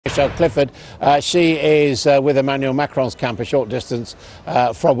Michelle Clifford. She is with Emmanuel Macron's camp a short distance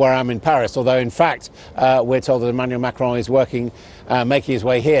from where I'm in Paris, although in fact we're told that Emmanuel Macron is making his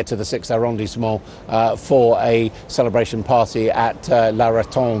way here to the 6th arrondissement for a celebration party at La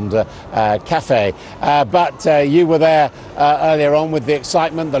Rotonde Cafe. But you were there earlier on with the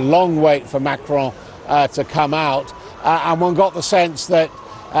excitement, the long wait for Macron to come out, and one got the sense that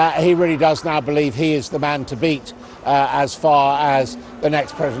he really does now believe he is the man to beat as far as the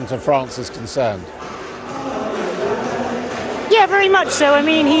next president of France is concerned. Yeah, very much so. I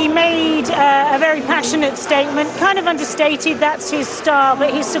mean, he made a very passionate statement, kind of understated, that's his style,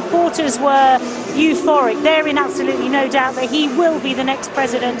 but his supporters were euphoric. They're in absolutely no doubt that he will be the next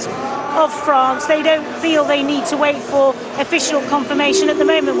president of France. They don't feel they need to wait for official confirmation. At the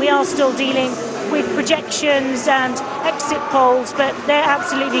moment, we are still dealing with projections and exit polls, but they're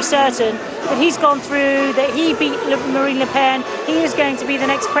absolutely certain that he's gone through, that he beat Marine Le Pen. He is going to be the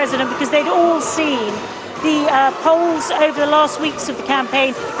next president because they'd all seen the polls over the last weeks of the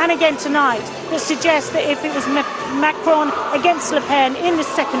campaign and again tonight that suggest that if it was Macron against Le Pen in the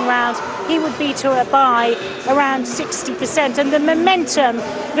second round, he would beat her by around 60%. And the momentum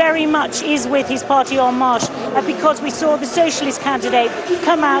very much is with his party En Marche because we saw the socialist candidate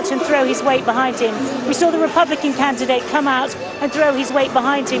come out and throw his weight behind him. We saw the Republican candidate come out and throw his weight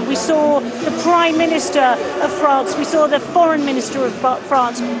behind him. We saw the Prime Minister of France, we saw the Foreign Minister of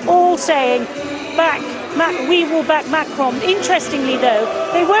France all saying, we will back Macron. Interestingly, though,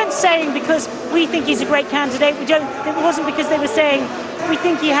 they weren't saying because we think he's a great candidate. It wasn't because they were saying we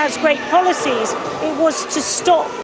think he has great policies. It was to stop